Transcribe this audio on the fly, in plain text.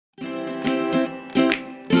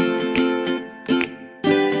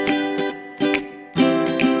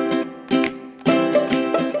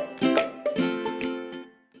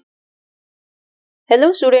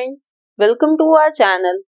Hello students, welcome to our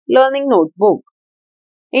channel Learning Notebook.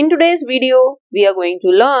 In today's video, we are going to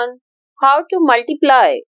learn how to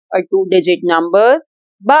multiply a 2-digit number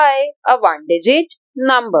by a 1-digit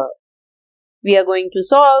number. We are going to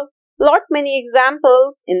solve many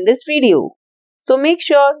examples in this video. So make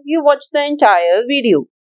sure you watch the entire video.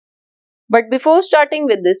 But before starting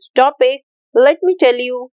with this topic, let me tell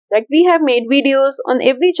you that we have made videos on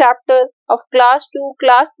every chapter of Class 2,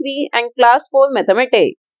 Class 3 and Class 4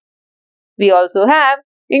 Mathematics. We also have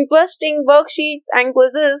interesting worksheets and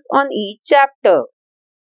quizzes on each chapter.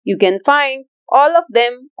 You can find all of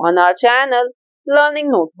them on our channel Learning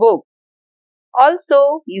Notebook.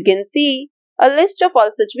 Also, you can see a list of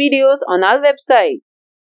all such videos on our website.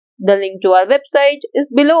 The link to our website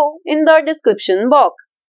is below in the description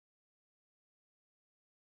box.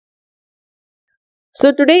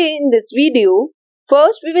 So today in this video,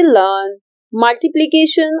 first we will learn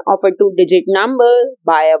multiplication of a 2-digit number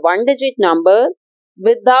by a 1-digit number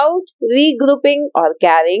without regrouping or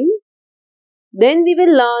carrying. Then we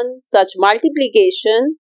will learn such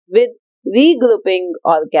multiplication with regrouping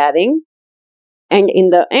or carrying. And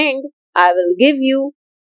in the end, I will give you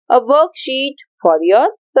a worksheet for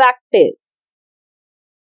your practice.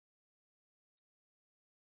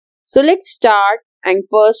 So let's start and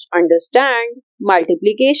first understand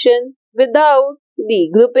multiplication without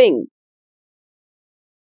regrouping.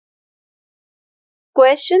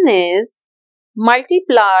 Question is,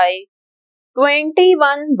 multiply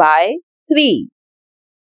 21 by 3.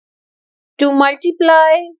 To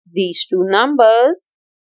multiply these two numbers,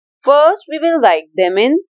 first we will write them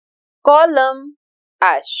in column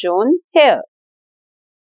as shown here.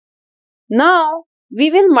 Now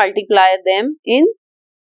we will multiply them in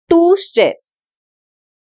 2 steps.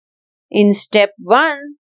 In step 1,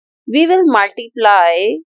 we will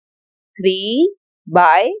multiply 3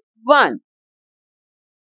 by 1.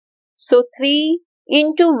 So 3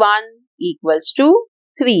 into 1 equals to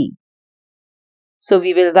 3. So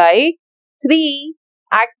we will write 3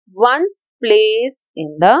 at 1's place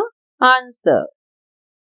in the answer.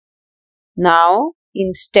 Now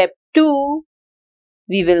in step 2,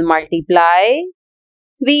 we will multiply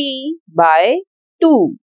 3 by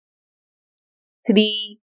 2.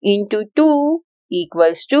 3 into 2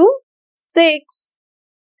 equals to 6.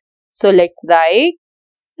 So let's write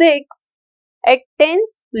 6 at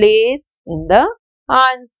 10's place in the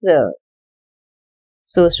answer.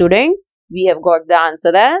 So students, we have got the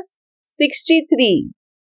answer as 63.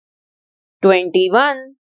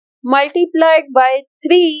 21 multiplied by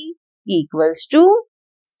 3 equals to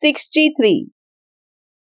 63.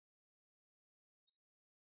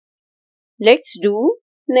 Let's do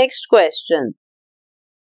next question.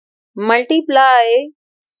 Multiply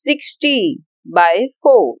 60 by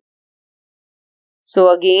 4. So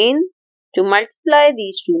again, to multiply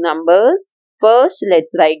these two numbers, first let's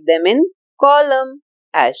write them in column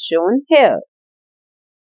as shown here.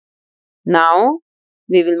 Now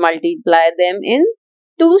we will multiply them in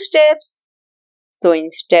 2 steps. So in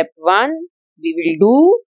step 1, we will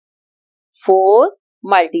do 4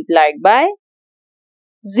 multiplied by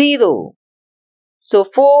 0. So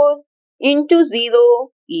 4 into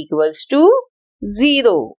 0 equals to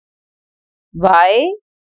 0. Why?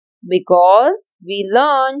 Because we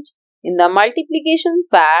learned in the multiplication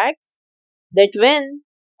facts that when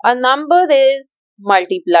a number is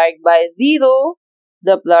multiplied by 0,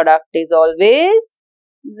 the product is always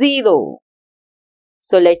 0.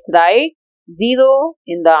 So let's write 0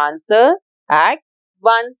 in the answer at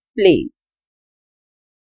 1's place.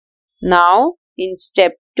 Now in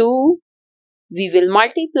step 2, we will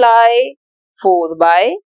multiply 4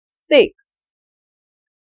 by 6.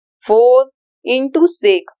 4 into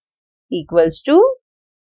 6 equals to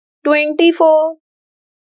 24.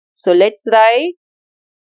 So let's write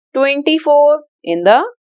 24 in the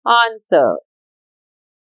answer.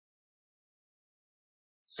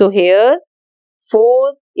 So here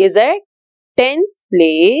 4 is at 10's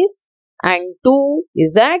place and 2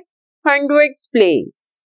 is at 100's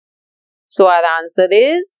place. So our answer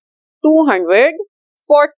is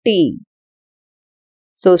 240.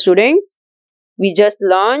 So students, we just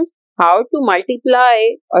learned how to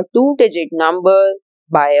multiply a 2-digit number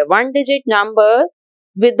by a 1-digit number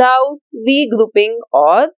without regrouping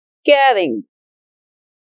or carrying.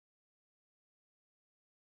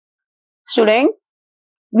 Students,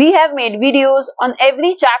 we have made videos on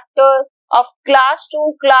every chapter of Class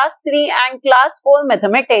 2, Class 3 and Class 4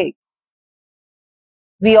 Mathematics.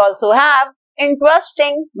 We also have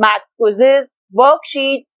interesting maths quizzes,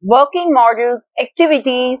 worksheets, working models,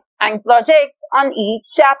 activities and projects on each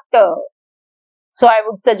chapter. So I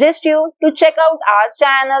would suggest you to check out our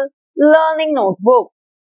channel Learning Notebook.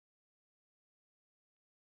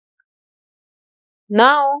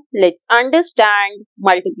 Now let's understand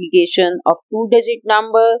multiplication of two-digit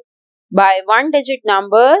number by one-digit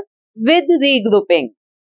number with regrouping.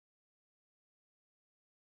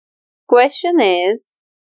 Question is,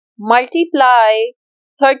 multiply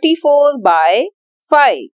 34 by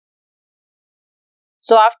 5.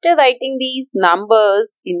 So after writing these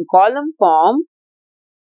numbers in column form,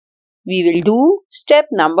 we will do step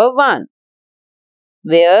number 1,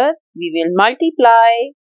 where we will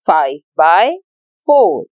multiply 5 by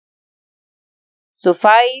 4. So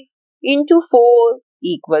 5 into 4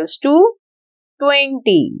 equals to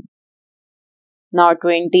 20. Now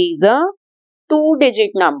 20 is a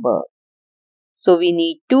two-digit number. So we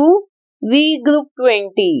need to regroup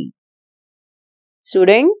 20.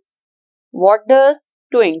 Students, what does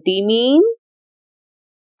 20 mean?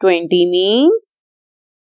 20 means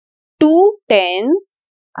 2 tens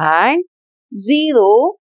and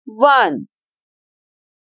 0 ones.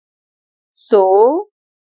 So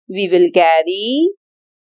we will carry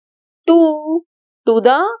 2 to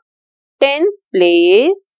the tens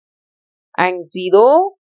place and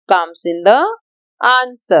 0 comes in the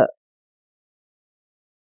answer.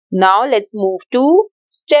 Now let's move to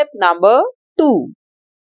step number 2.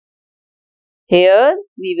 Here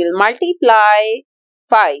we will multiply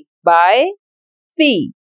 5 by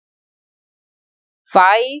 3.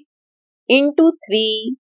 5 into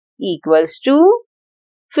 3 equals to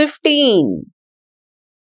 15.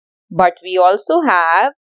 But we also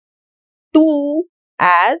have 2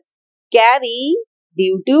 as carry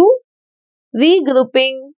due to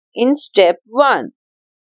regrouping in step 1.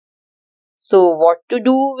 So what to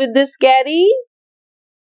do with this carry?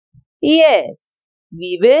 Yes,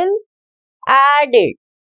 we will add it.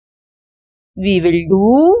 We will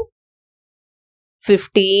do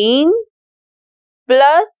 15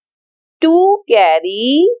 plus 2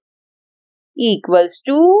 carry equals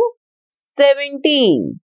to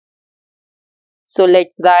 17. So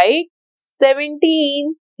let's write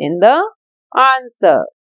 17 in the answer.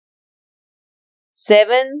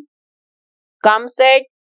 7 comes at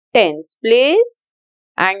tens place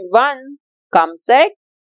and 1 comes at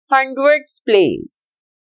hundreds place.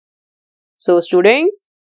 So students,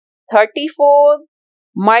 34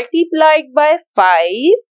 multiplied by 5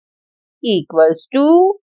 equals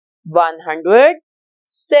to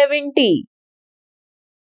 170.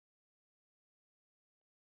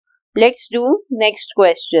 Let's do next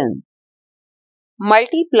question.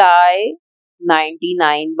 Multiply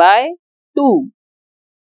 99 by 2.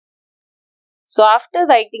 So after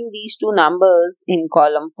writing these two numbers in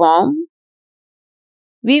column form,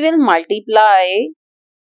 we will multiply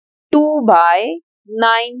 2 by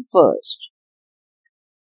 9 first.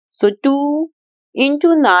 So 2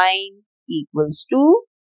 into 9 equals to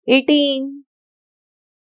 18.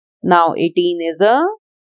 Now 18 is a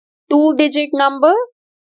two-digit number.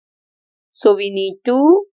 So we need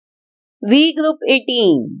to regroup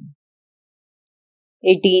 18.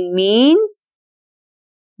 18 means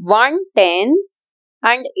 1 tens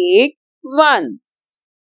and 8 ones.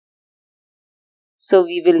 So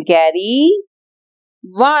we will carry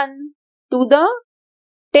 1 to the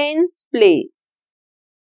tens place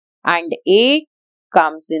and 8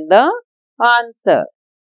 comes in the answer.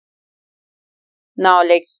 Now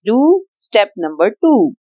let's do step number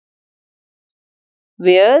 2,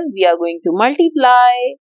 where we are going to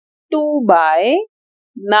multiply 2 by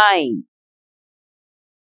 9.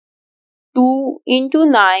 2 into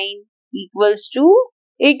 9 equals to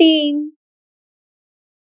 18.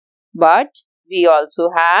 But we also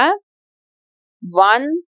have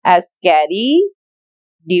 1 as carry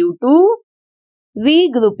due to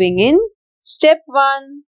regrouping in step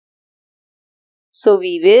 1. So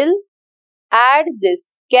we will add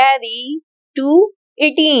this carry to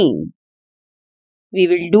 18. We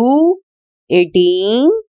will do 18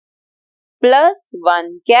 plus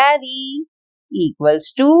 1 carry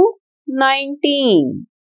equals to 19.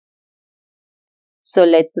 So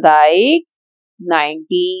let's write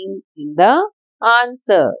 19 in the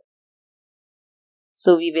answer.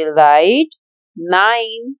 So we will write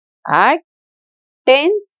 9 at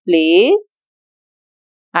tens place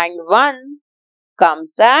and 1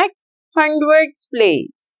 comes at hundreds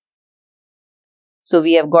place. So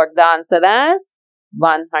we have got the answer as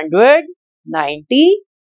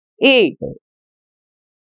 198.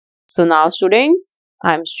 So now students,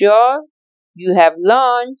 I am sure you have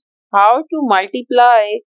learned how to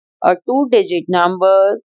multiply a two-digit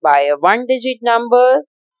number by a one-digit number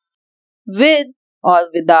with or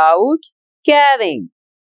without carrying.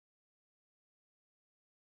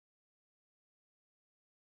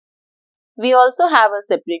 We also have a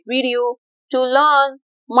separate video to learn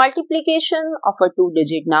multiplication of a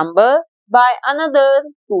two-digit number by another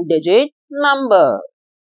two-digit number.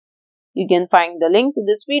 You can find the link to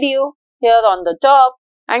this video here on the top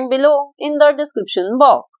and below in the description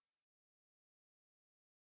box.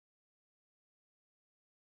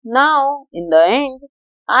 Now, in the end,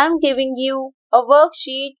 I am giving you a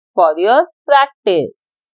worksheet for your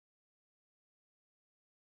practice.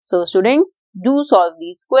 So students, do solve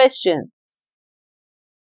these questions.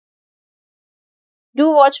 Do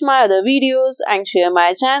watch my other videos and share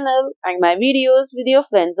my channel and my videos with your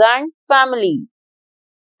friends and family.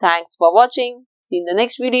 Thanks for watching. See you in the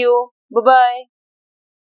next video. Bye-bye.